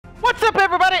What's up,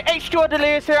 everybody? H2O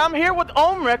Delirious here. I'm here with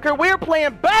Wrecker. We're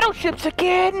playing Battleships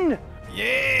again.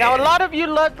 Yeah. Now, a lot of you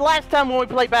loved last time when we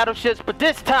played Battleships, but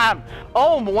this time,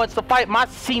 wants to fight my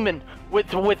seaman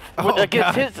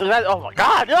against his. Oh my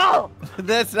God! No.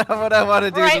 That's not what I want to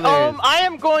do. Right. I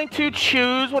am going to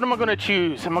choose. What am I going to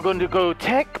choose? Am I going to go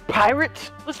tech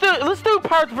pirates? Let's do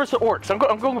pirates versus orcs.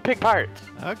 I'm going to pick pirates.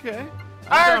 Okay.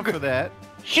 I'm down for that.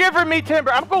 Shiver me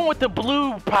timber. I'm going with the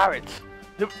blue pirates.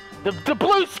 The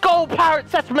blue skull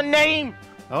pirates, that's my name.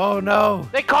 Oh no.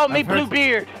 They call me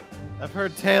Bluebeard. I've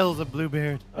heard tales of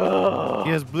Bluebeard. Oh.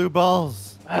 He has blue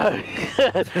balls.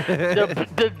 the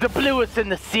bluest in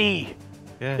the sea.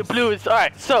 Yes. The bluest. All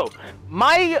right. So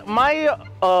my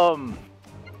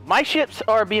ships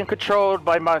are being controlled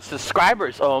by my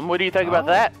subscribers. What do you think about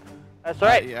that? That's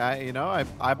right. I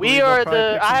believe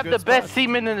I have the best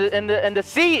seamen in the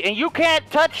sea, and you can't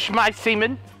touch my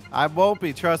seamen. I won't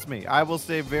be, trust me. I will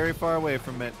stay very far away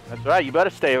from it. That's right, you better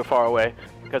stay far away.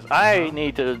 Because I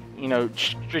need to,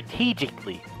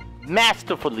 strategically,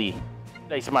 masterfully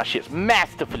place my ships.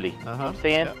 Masterfully. You know what I'm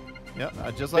saying?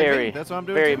 Yep. Just like me. That's what I'm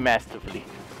doing. Very masterfully.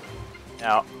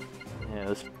 Now,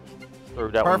 let's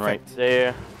throw that one right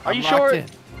there. Are you sure?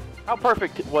 How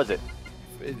perfect was it?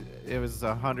 It was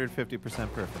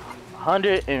 150% perfect.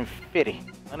 150.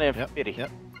 150.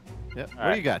 Yep.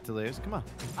 What do you got, Delirious? Come on.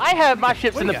 I have my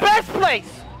ships in the best place.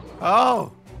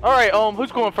 Oh. All right,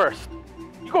 who's going first?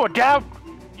 You going down?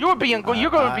 You're going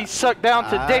to be sucked down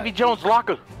to Davy Jones'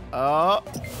 locker. Oh,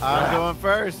 I'm going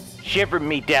first. Shiver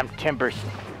me, damn timbers.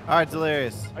 All right,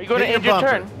 Delirious. Are you going to end your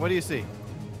turn? What do you see?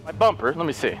 My bumper. Let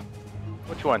me see.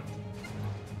 Which one?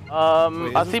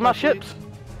 I see my ships.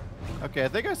 Okay, I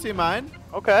think I see mine.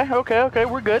 Okay.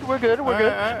 We're good.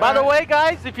 By the way,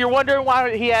 guys, if you're wondering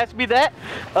why he asked me that,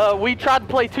 we tried to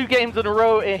play 2 games in a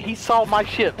row, and he saw my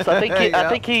ships. I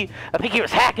think he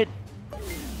was hacking.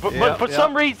 But for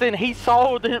some reason, he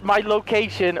saw my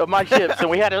location of my ships,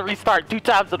 and we had to restart 2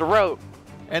 times in a row.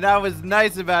 And I was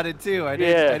nice about it too. I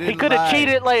didn't he could have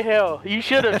cheated like hell. You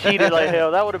should have cheated like hell.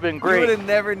 That would have been great. You would have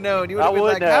never known. You would have been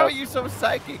like, how are you so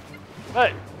psychic?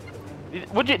 What?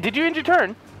 Did you end your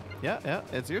turn? Yeah.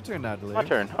 It's your turn now, Delirious. My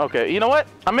turn. Okay. You know what?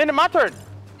 I'm into my turn.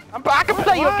 I can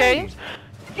play your games.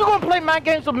 You're gonna play my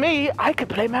games with me. I can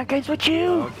play my games with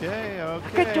you. Okay. I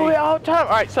can do it all the time.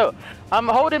 All right. So I'm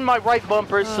holding my right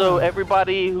bumper so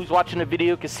everybody who's watching the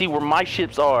video can see where my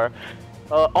ships are.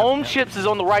 Ohm's ships is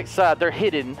on the right side. They're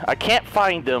hidden. I can't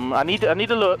find them. I need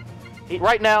to look.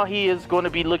 Right now he is going to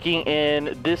be looking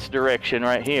in this direction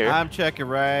right here. I'm checking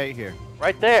right here.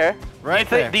 Right there. Right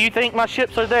there. Do you think my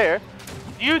ships are there?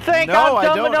 Do you think I'm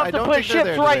dumb enough to put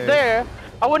ships right there?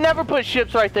 I would never put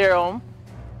ships right there, Ohm.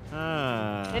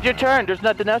 It's your turn. There's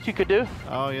nothing else you could do.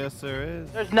 Oh, yes, there is.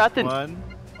 There's nothing. 1.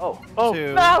 Oh.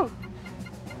 2. No!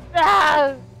 No!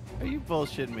 Are you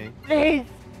bullshitting me? Please.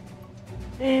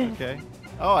 Okay.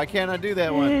 Oh, I cannot do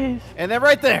that one. And then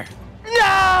right there.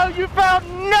 No! You found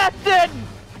nothing!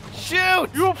 Shoot!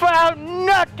 You found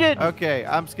nothing! Okay,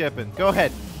 I'm skipping. Go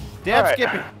ahead. Damn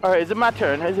skipping. All right, is it my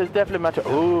turn? This is definitely my turn.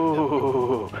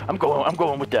 Ooh, I'm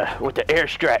going with the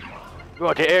airstrike. Going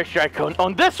with the airstrike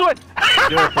on this one.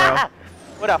 Do it, bro.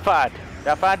 What'd I find? Did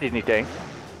I find anything?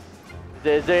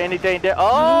 Is there anything there?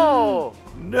 Oh!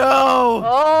 No!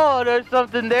 Oh, there's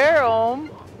something there,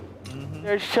 Ohm.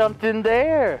 There's something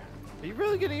there. Are you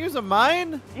really gonna use a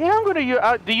mine? Yeah, I'm gonna use.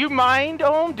 Do you mind,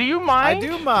 Ohm? Do you mind? I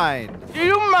do mind. Do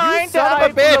you mind that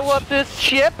I blow up this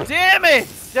ship? Damn it!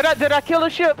 Did I kill a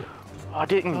ship? Oh, I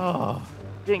didn't. Oh.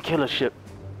 Didn't kill a ship.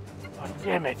 Oh,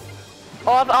 damn it.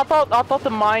 Oh, I thought the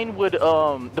mine would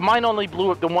the mine only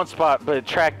blew up the one spot, but it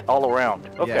tracked all around.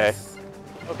 Okay. Yes.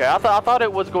 Okay. I thought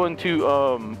it was going to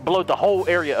blow the whole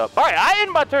area up. All right, I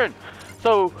end my turn.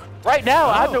 So right now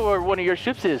I know where one of your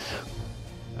ships is.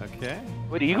 Okay.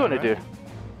 What are you gonna do?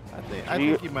 I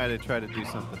think you might have tried to do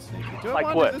something sneaky.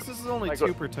 Like what? This is only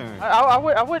 2 per turn. I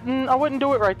wouldn't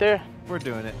do it right there. We're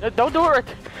doing it. Don't do it right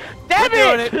there.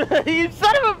 Damn it! You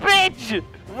son of a bitch!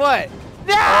 What?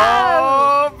 No!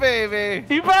 Oh, baby!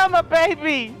 You found my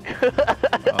baby!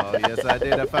 Oh, yes, I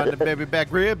did. I found the baby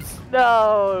back ribs.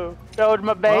 No! Those are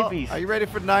my babies. Well, are you ready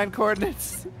for 9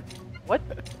 coordinates? What?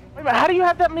 Wait a minute, how do you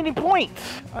have that many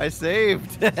points? I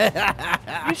saved.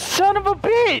 You son of a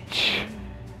bitch!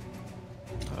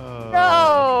 Oh.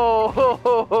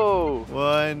 No!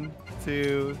 1,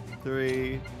 2,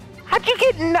 3. How'd you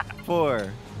get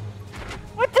 4.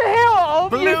 What the hell?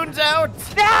 Balloons out!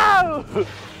 No!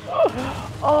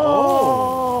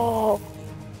 Oh!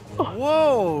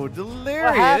 Whoa, Delirious!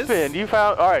 What happened? You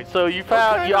found. All right, so you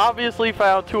found. You obviously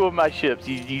found 2 of my ships.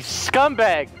 You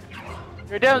scumbag!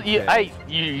 You're down. Okay.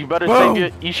 You better save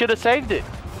it. You should have saved it.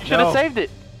 You should have saved it.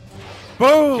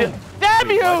 Boom! Damn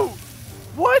Wait, you!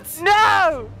 What?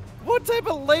 No! What type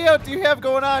of layout do you have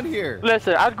going on here?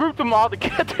 Listen, I grouped them all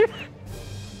together.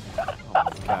 Oh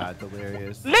my God,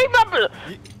 Delirious. Leave my...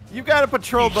 You got a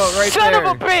patrol boat right Son there.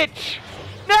 of a bitch!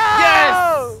 No!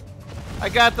 Yes! I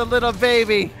got the little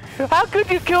baby. How could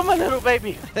you kill my little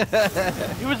baby?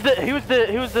 He was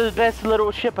the best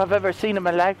little ship I've ever seen in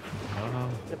my life.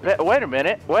 Wait a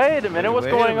minute. What's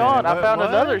going on? I found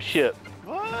another ship.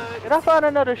 What? Did I find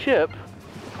another ship?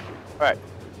 Alright.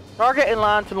 Target in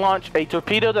line to launch a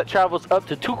torpedo that travels up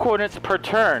to 2 coordinates per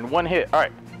turn. 1 hit.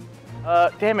 Alright.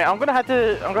 Damn it. I'm gonna have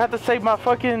to save my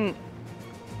fucking...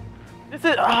 This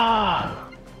is... Wait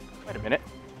a minute.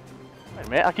 Wait a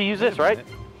minute. I can use this, right?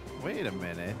 Wait a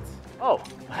minute. Oh.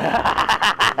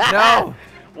 No.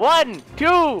 1,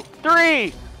 2, 3.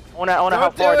 I wonder how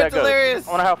far that goes.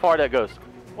 I wonder how far that goes.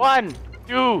 1,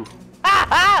 2.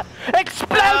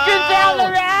 Explosions all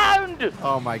around!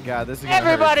 Oh my God, this is gonna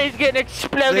Everybody's getting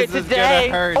exploded This is today.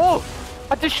 gonna hurt. Oh,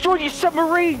 I destroyed your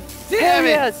submarine. Damn it.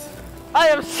 Yes. I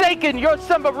have sinking your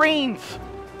submarines.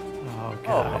 Oh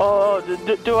God. Oh,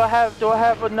 do I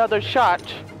have another shot?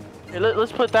 Here,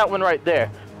 let's put that one right there.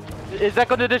 Is that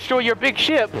going to destroy your big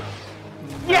ship?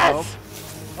 Yes.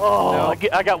 Oh, Nope.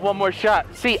 I got one more shot.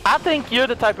 See, I think you're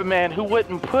the type of man who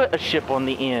wouldn't put a ship on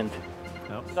the end.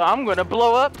 Nope. So I'm gonna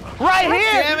blow up right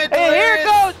here, Damn it, and here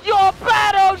Delirious. goes your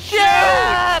battleship!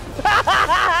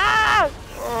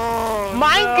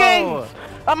 Mind no. games!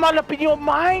 I'm all up in your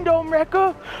mind,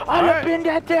 Omreka. All up right. in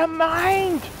that damn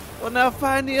mind. Well, now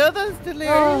find the others,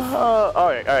 Delirious. All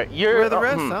right. You're Where are the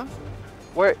rest, huh?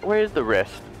 Where is the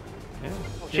rest? Yeah.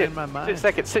 Shit. In my mind. 6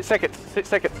 seconds. 6 seconds. 6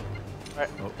 seconds. All right.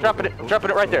 Oh, dropping it. Dropping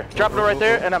it right there. Dropping it right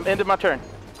there, and I'm ending my turn.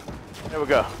 There we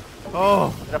go.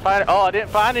 Oh. Did I find it? Oh, I didn't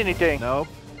find anything. Nope.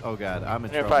 Oh God, I'm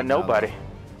in I didn't trouble find now, nobody.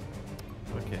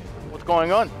 though. Okay. What's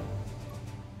going on?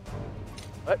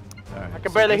 What? All right. I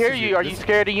can so barely this hear is you. your- Are you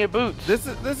scared in your boots? This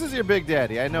is your big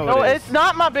daddy. I know No, it is. it's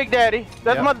not my big daddy.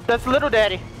 That's Yep. that's little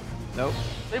daddy. Nope.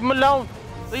 Leave him alone.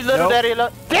 Leave little Nope. daddy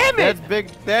alone. Damn it!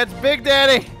 That's big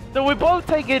daddy. So we both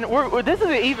taking. This is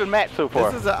an even match so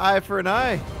far. This is an eye for an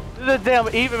eye. This is a damn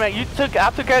even match. I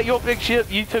took out your big ship.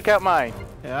 You took out mine.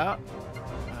 Yeah.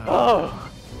 Oh.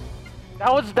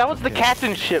 That was the Okay.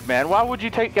 captain's ship, man. Why would you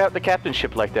take out the captain's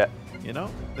ship like that? You know,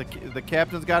 the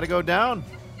captain's got to go down.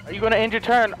 Are you gonna end your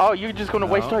turn? Oh, you're just gonna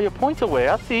waste No. all your points away.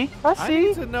 I see. I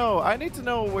need to know. I need to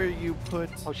know where you put.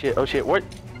 Oh shit. Oh shit. What?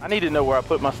 I need to know where I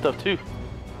put my stuff too.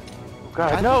 Oh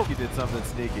God, I no. think you did something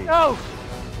sneaky. No.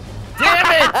 Damn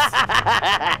it!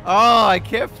 Oh, I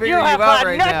can't figure you have out found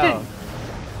right nothing.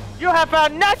 You have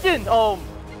found nothing. now.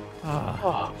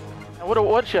 Oh. Now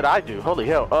what should I do? Holy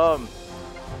hell.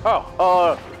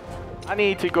 I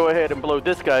need to go ahead and blow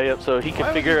this guy up so he can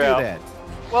Why figure would you out. do that?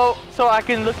 Well, so I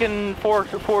can look in four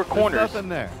corners. There's nothing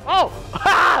there. Oh!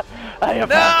 I have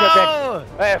found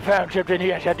something. I have found something.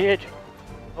 Yes, I did.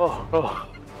 Oh.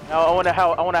 Now I wonder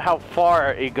how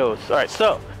far it goes. All right.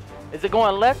 So, is it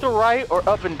going left or right or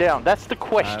up and down? That's the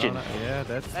question. Yeah,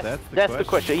 that's the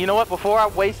question. You know what? Before I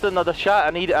waste another shot, I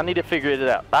need to figure it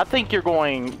out. I think you're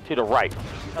going to the right.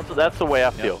 That's the way I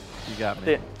feel. You got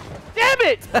me. Damn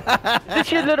it!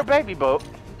 This your little baby boat.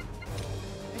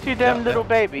 It's your damn little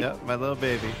baby. Yep, my little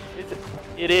baby.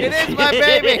 It is. It is my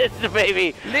baby. It's the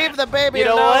baby. Leave the baby You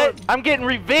know alone. what? I'm getting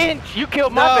revenge. You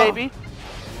killed my baby.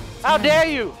 How dare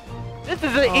you? This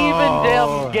is an even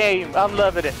damn game. I'm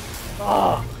loving it.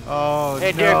 Oh,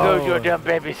 and there goes your damn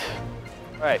babies.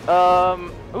 All right.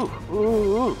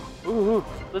 Ooh.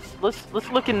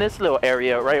 Let's look in this little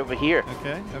area right over here.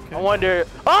 Okay. I wonder.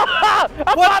 Oh!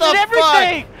 I What found the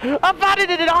everything! I found it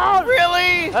in all!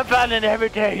 Really? I found it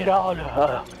everything at all.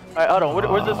 Alright, hold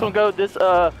on. Where's this one go? This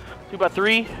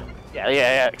 2x3?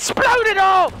 Yeah. Explode it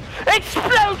all!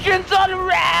 Explosions all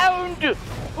around!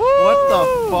 Woo! What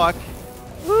the fuck?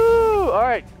 Woo!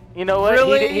 Alright. You know what?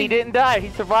 Really? He didn't die. He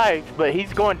survived, but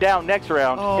he's going down next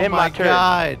round in my turn.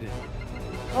 God.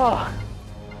 Oh.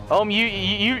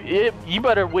 You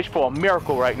better wish for a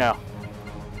miracle right now.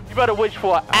 You better wish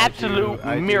for an absolute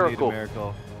I do miracle. need a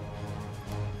miracle.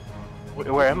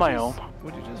 Where am I, Om?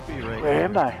 Would you just be right Where here?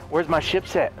 am I? Where's my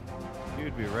ship at?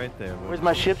 You'd be right there. Where's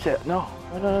my ship at? No.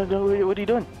 What are you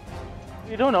doing? What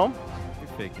are you doing, Om? You're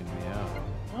faking me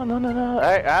out. No.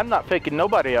 I'm not faking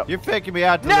nobody out. You're faking me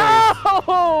out, Delirious.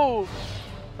 No!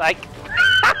 Like.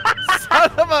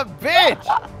 Son of a bitch!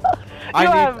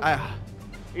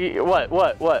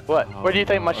 What? Where do you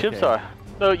think my ships okay. are?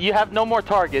 So you have no more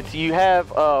targets. You have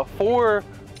four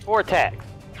attacks.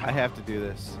 I have to do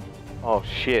this. Oh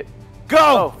shit.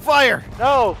 Go! Fire!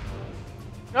 No!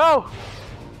 Oh,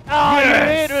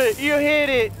 Yes! you hit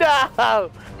it! No!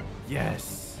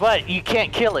 Yes. But you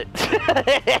can't kill it.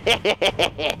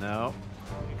 No.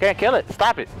 You can't kill it.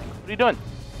 Stop it. What are you doing?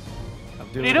 I'm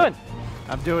doing What are you doing?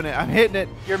 I'm doing it. I'm hitting it.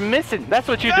 You're missing. That's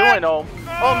what you're doing, Ohm.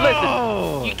 Ohm,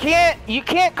 listen. You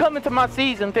can't come into my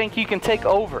seas and think you can take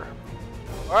over.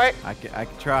 All right? I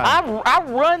can try. I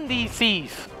run these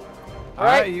seas. All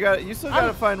right. You still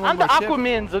gotta find one more ship. I'm the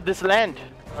Aquamans of this land.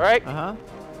 All right? Uh huh.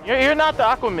 You're not the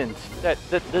Aquamans that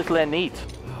this land needs.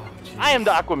 Oh, I am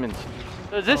the Aquamans.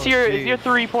 So is this your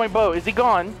 3-point boat? Is he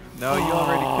gone? No, you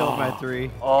already killed my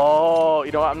 3. Oh,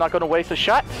 you know what? I'm not gonna waste a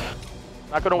shot.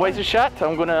 Not gonna waste a shot.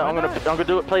 I'm gonna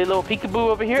do it. Play a little peekaboo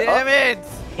over here. Damn it!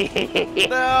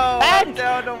 No. And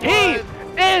down to 1. he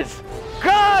is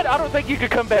good. I don't think you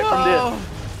could come back from this.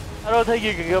 I don't think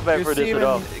you can come back for this at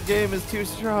all. Your game is too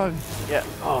strong. Yeah.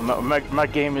 Oh, my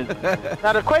game is.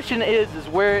 Now the question is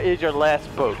where is your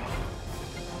last boat?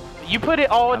 You put it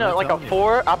all in like a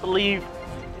 4. I believe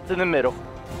it's in the middle.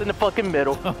 It's in the fucking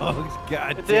middle. Oh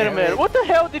God. It's in the middle. What the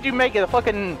hell did you make it? A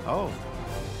fucking. Oh.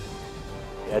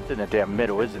 Yeah, it's in the damn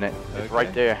middle, isn't it? It's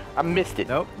right there. I missed it.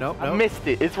 Nope. I missed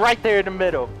it. It's right there in the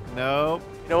middle. Nope.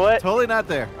 You know what? Totally not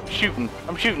there. I'm shooting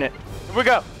it. Here we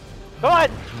go. Come on.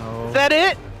 No. Is that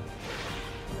it?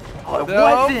 Oh, it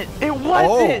wasn't. It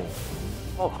wasn't.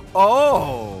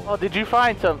 Oh, did you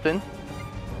find something?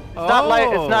 It's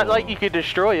not like you could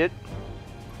destroy it.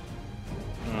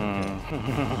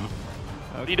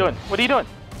 What are you doing? What are you doing?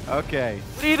 Okay.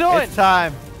 What are you doing? It's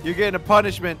time. You're getting a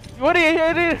punishment. What are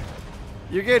you doing?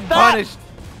 You're getting punished.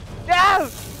 Yeah.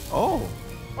 Oh.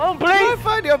 Oh, please. Did I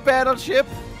find your battleship?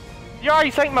 You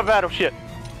already sank my battleship.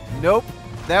 Nope.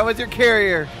 That was your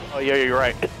carrier. Oh, yeah, you're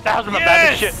right. That was my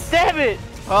battleship. Damn it.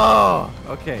 Oh.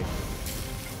 Okay.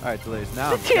 All right, Delirious.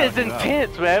 Now this shit is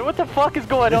intense, man. What the fuck is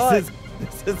going on? This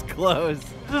is close.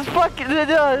 This is fucking.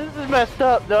 No, this is messed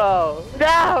up. No.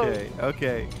 No.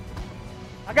 Okay.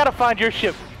 I gotta find your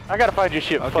ship.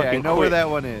 Okay, I know where that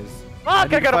one is.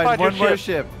 Fuck, I gotta find your one more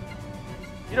ship.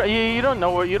 You don't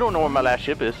know where my last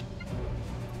ship is.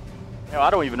 No, I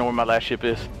don't even know where my last ship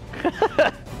is. You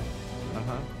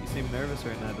seem nervous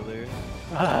right now, Delirious.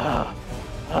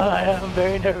 I am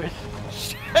very nervous.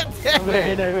 I'm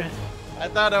very nervous. I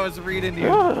thought I was reading you.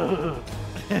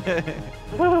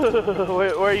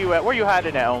 Where are you at? Where are you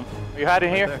hiding at, Ohm? Are you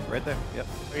hiding here? Right there. Yep.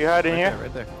 Are you hiding here?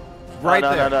 Right there. Right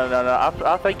there. No.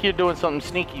 I think you're doing something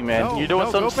sneaky, man. No, you're doing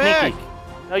something go back. sneaky.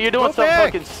 No, you're doing Go something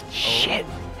back. fucking shit.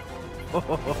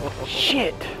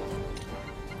 Shit.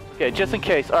 Okay, just in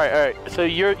case. All right. So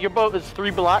your boat is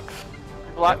 3 blocks.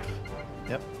 3 blocks.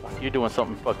 Yep. You're doing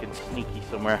something fucking sneaky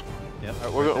somewhere. Yep. All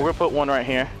right, we're gonna put one right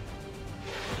here.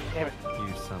 Damn it.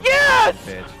 You son Yes! of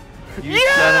a bitch. You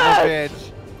son of a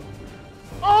bitch.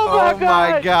 Oh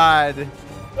my god.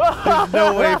 There's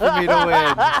no way for me to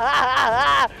win.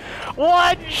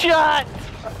 1 shot.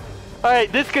 All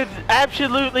right, this could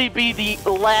absolutely be the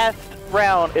last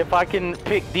round if I can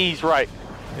pick these right.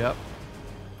 Yep.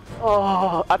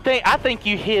 Oh, I think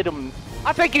you hit him.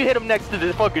 I think you hit him next to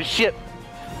the fucking ship.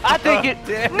 I think it.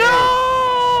 Damn.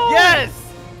 No! Yes!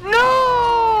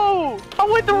 No! I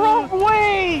went the wrong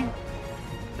way.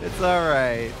 It's all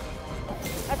right.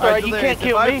 That's all right. You can't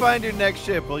kill me. If I find your next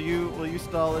ship, will you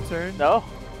stall a turn? No.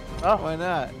 No. Why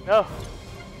not? No.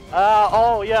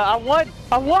 Oh yeah, I won.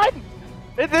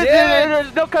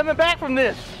 There's no coming back from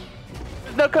this.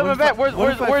 There's no coming back. Where's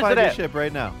if I it find at? your ship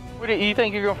right now? Where do you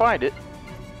think you're gonna find it?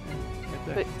 Right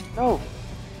there. No.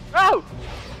 No.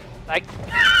 Like.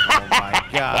 Oh my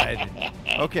god.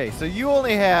 Okay, so you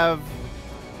only have.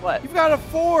 What? You've got a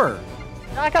 4.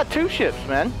 I got 2 ships,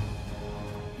 man.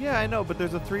 Yeah, I know, but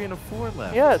there's a 3 and a 4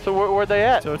 left. Yeah. So where they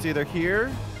at? So it's either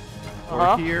here,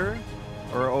 or here,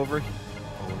 or over here.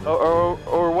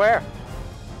 Or where?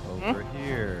 Over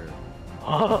here.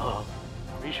 Oh.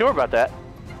 Are you sure about that?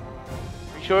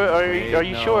 Are you sure? Are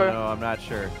you sure? No, I'm not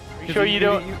sure. Are you sure you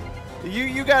don't?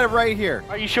 You got it right here.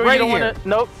 Are you sure right you don't here. want to?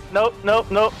 Nope.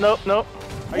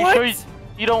 Are you sure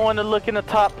you don't want to look in the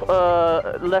top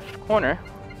left corner?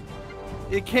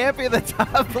 It can't be the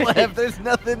top left. There's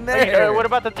nothing there. What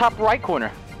about the top right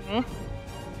corner?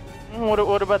 What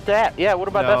about that? Yeah. What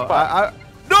about that spot?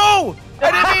 No!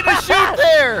 I didn't mean to shoot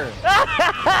there.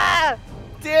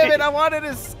 Damn it! I wanted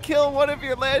to kill one of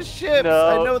your last ships.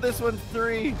 No. I know this one's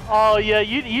 3. Oh yeah,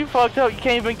 you fucked up. You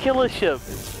can't even kill a ship.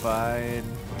 It's fine.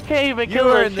 You can't even kill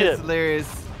a ship. This,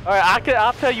 Delirious. All right,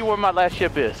 I'll tell you where my last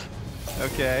ship is.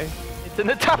 Okay. It's in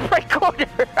the top right corner.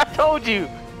 I told you.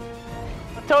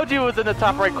 I told you it was in the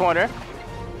top right corner.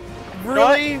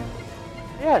 Really?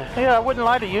 Yeah. I wouldn't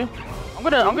lie to you. I'm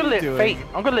gonna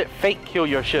let fate kill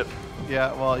your ship.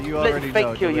 Yeah. Well, you already know. Let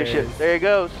fate kill your ship. There it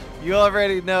goes. You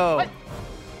already know.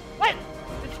 What?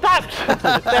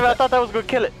 Stop! Damn, I thought that was gonna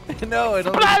kill it. No, it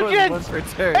only goes once per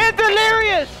turn. And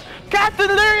Delirious! Captain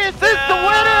Delirious is the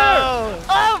winner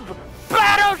of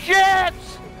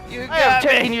Battleships! You I am got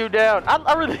taking me. you down.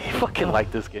 I really fucking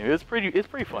like this game. It's pretty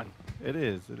fun. It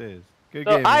is. Good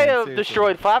So game, I man, have seriously.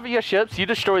 destroyed 5 of your ships. You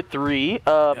destroyed 3.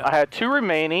 I had 2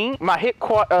 remaining. My hit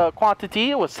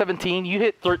quantity was 17. You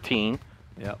hit 13.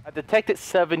 Yep. I detected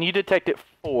 7. You detected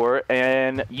 4,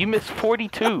 and you missed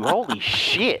 42. Holy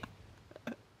shit!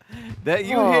 That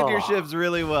you hit your ships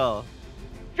really well.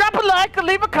 Drop a like and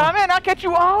leave a comment. I'll catch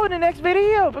you all in the next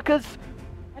video because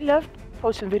I love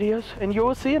posting videos, and you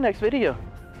will see you next video.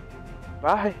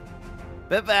 Bye.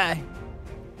 Bye-bye.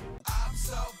 I'm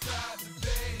so proud to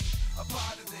be a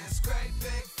part of this great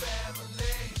big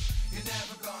family. You're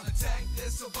never gonna take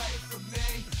this away from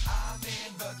me. I'm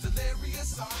in the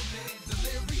Delirious Army.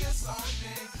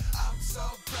 I'm so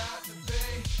proud to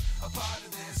be a part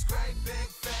of this great big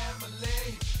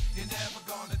family. You're never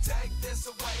gonna take this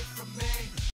away from me.